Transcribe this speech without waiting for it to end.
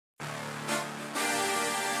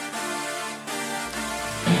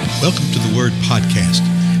Welcome to the Word Podcast.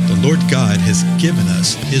 The Lord God has given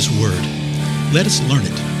us His Word. Let us learn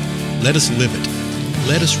it. Let us live it.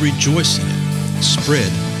 Let us rejoice in it.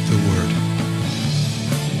 Spread the Word.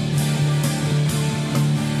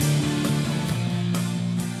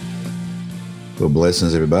 Well,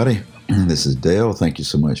 blessings, everybody. This is Dale. Thank you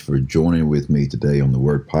so much for joining with me today on the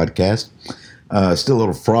Word Podcast. Still a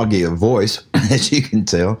little froggy of voice, as you can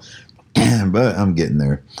tell, but I'm getting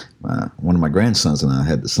there. One of my grandsons and I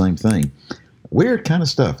had the same thing. Weird kind of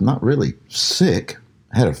stuff. Not really sick.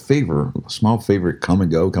 Had a fever, a small fever, come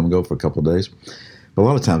and go for a couple of days. But a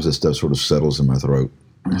lot of times this stuff sort of settles in my throat.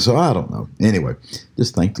 So I don't know. Anyway,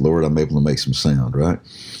 just thank the Lord I'm able to make some sound, right?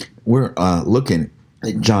 We're looking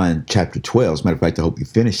at John chapter 12. As a matter of fact, I hope you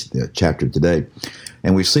finished the chapter today.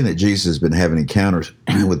 And we've seen that Jesus has been having encounters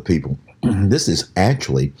with people. This is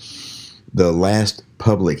actually the last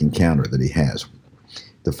public encounter that he has.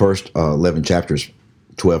 The first 11 chapters,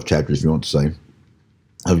 12 chapters, if you want to say,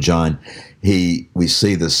 of John, we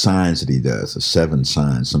see the signs that he does, the 7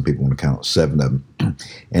 signs. Some people want to count 7 of them.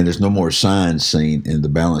 And there's no more signs seen in the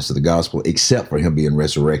balance of the gospel except for him being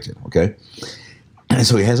resurrected, okay? And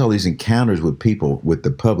so he has all these encounters with people, with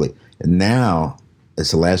the public. And now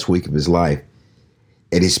it's the last week of his life,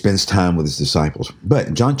 and he spends time with his disciples. But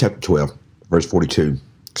in John chapter 12, verse 42,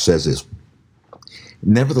 says this,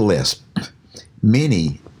 "Nevertheless,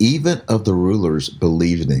 many, even of the rulers,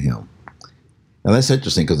 believed in him." Now that's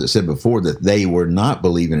interesting because it said before that they were not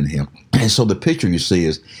believing in him. And so the picture you see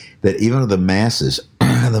is that even of the masses,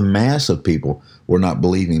 the mass of people were not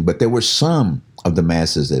believing, but there were some of the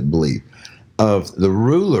masses that believed. Of the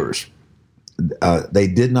rulers, they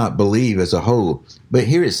did not believe as a whole. But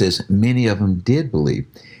here it says many of them did believe.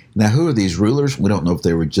 Now, who are these rulers? We don't know if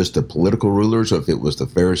they were just the political rulers or if it was the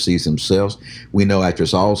Pharisees themselves. We know after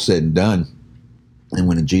it's all said and done, and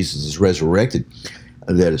when Jesus is resurrected,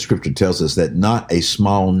 that Scripture tells us that not a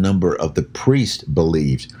small number of the priests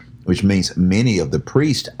believed, which means many of the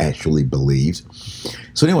priests actually believed.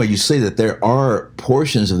 So anyway, you see that there are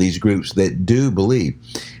portions of these groups that do believe.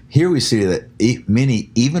 Here we see that many,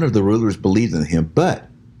 even of the rulers, believed in him, but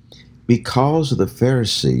because of the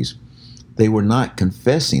Pharisees, they were not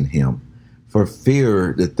confessing him for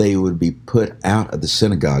fear that they would be put out of the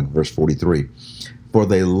synagogue, verse 43. For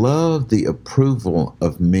they loved the approval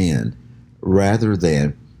of men rather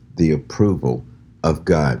than the approval of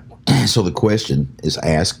God. So the question is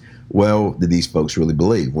asked, well, did these folks really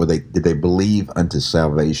believe? Did they believe unto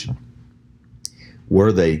salvation?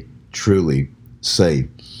 Were they truly saved?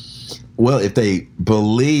 Well, if they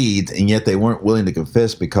believed and yet they weren't willing to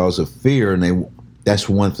confess because of fear, that's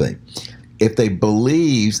one thing. If they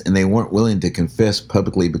believed and they weren't willing to confess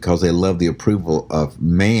publicly because they loved the approval of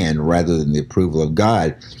man rather than the approval of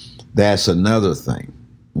God, that's another thing.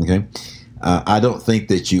 Okay, I don't think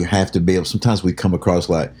that you have to be able. Sometimes we come across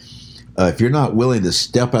like if you're not willing to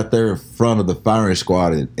step out there in front of the firing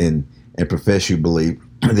squad and profess you believe,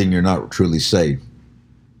 then you're not truly saved.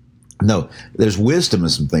 No, there's wisdom in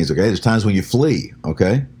some things, okay? There's times when you flee,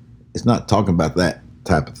 okay? It's not talking about that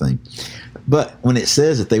type of thing. But when it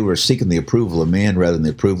says that they were seeking the approval of man rather than the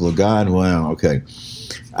approval of God, well, okay.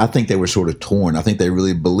 I think they were sort of torn. I think they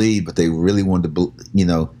really believed, but they really wanted to,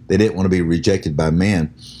 they didn't want to be rejected by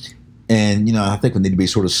man. And, I think we need to be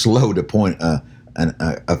sort of slow to point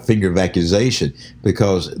a finger of accusation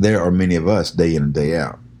because there are many of us day in and day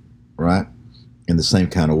out, right? In the same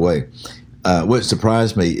kind of way. Would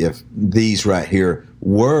surprise me if these right here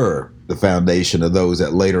were the foundation of those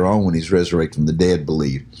that later on, when he's resurrected from the dead,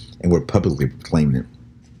 believed and were publicly proclaiming it.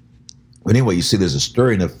 But anyway, you see there's a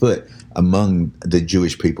stirring afoot among the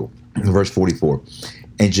Jewish people. Verse 44,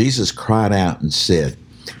 and Jesus cried out and said,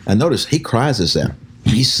 and notice he cries this out.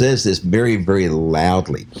 He says this very, very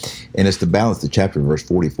loudly. And it's to balance the chapter, verse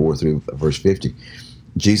 44 through verse 50.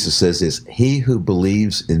 Jesus says this, he who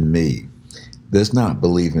believes in me does not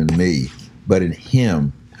believe in me, but in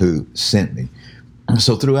him who sent me.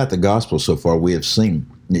 So throughout the gospel so far, we have seen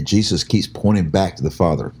that Jesus keeps pointing back to the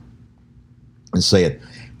Father and saying,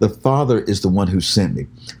 the Father is the one who sent me.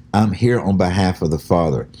 I'm here on behalf of the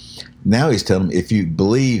Father. Now he's telling them, if you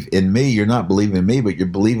believe in me, you're not believing in me, but you're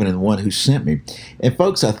believing in the one who sent me. And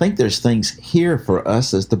folks, I think there's things here for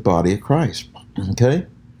us as the body of Christ, okay?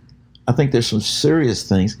 I think there's some serious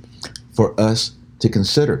things for us to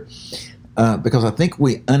consider. Because I think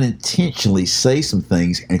we unintentionally say some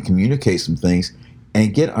things and communicate some things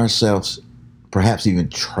and get ourselves perhaps even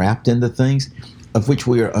trapped into things of which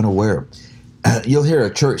we are unaware. You'll hear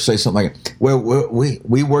a church say something like, well,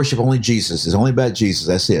 we worship only Jesus. It's only about Jesus.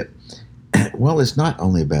 That's it. Well, it's not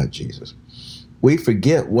only about Jesus. We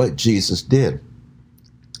forget what Jesus did.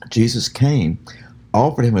 Jesus came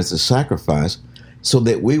offered him as a sacrifice so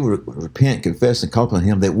that we would repent, confess, and call upon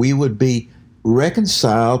him, that we would be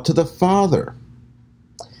reconciled to the Father.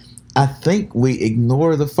 I think we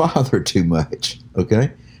ignore the Father too much,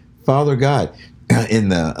 okay? Father God, in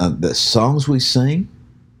the songs we sing,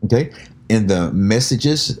 okay, in the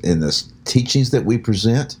messages, in the teachings that we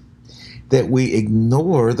present, that we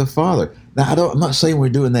ignore the Father. Now, I'm not saying we're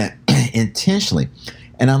doing that intentionally,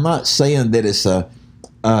 and I'm not saying that it's a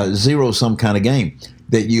zero-sum kind of game,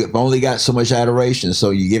 that you've only got so much adoration,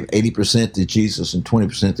 so you give 80% to Jesus and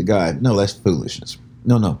 20% to God. No, that's foolishness.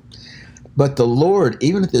 No. But the Lord,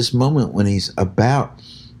 even at this moment when he's about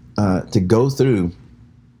to go through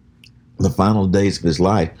the final days of his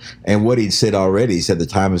life, and what he'd said already, he said the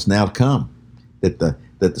time has now come that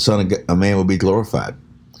the Son of Man will be glorified.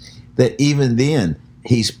 That even then,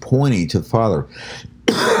 he's pointing to the Father.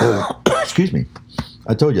 Excuse me.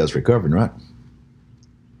 I told you I was recovering, right?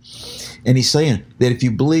 And he's saying that if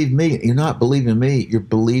you believe me, you're not believing me, you're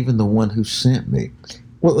believing the one who sent me.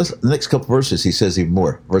 Well, the next couple verses, he says even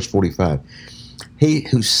more. Verse 45. He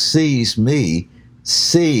who sees me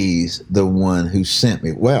sees the one who sent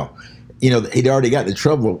me. Well, he'd already got in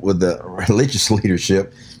trouble with the religious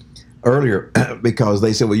leadership earlier because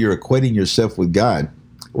they said, well, you're equating yourself with God.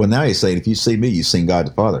 Well, now he's saying, if you see me, you've seen God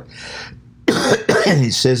the Father. And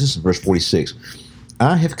he says this in verse 46.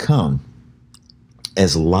 I have come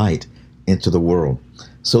as light into the world,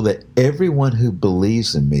 so that everyone who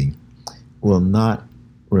believes in me will not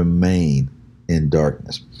remain in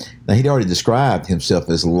darkness. Now, he'd already described himself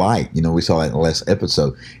as light. We saw that in the last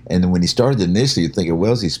episode. And when he started initially, you're thinking,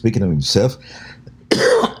 well, is he speaking of himself?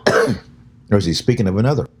 Or is he speaking of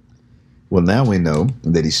another? Well, now we know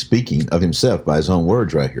that he's speaking of himself by his own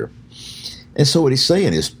words right here. And so what he's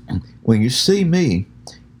saying is, when you see me,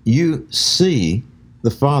 you see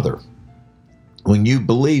the Father. When you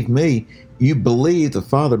believe me, you believe the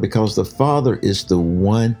Father, because the Father is the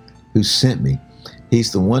one who sent me.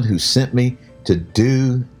 He's the one who sent me to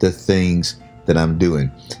do the things that I'm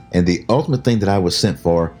doing. And the ultimate thing that I was sent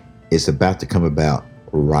for is about to come about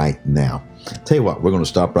right now. Tell you what, we're going to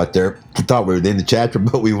stop right there. I thought we were in the chapter,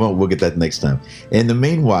 but we won't. We'll get that next time. In the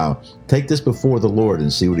meanwhile, take this before the Lord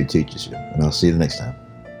and see what he teaches you. And I'll see you the next time.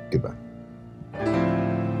 Goodbye.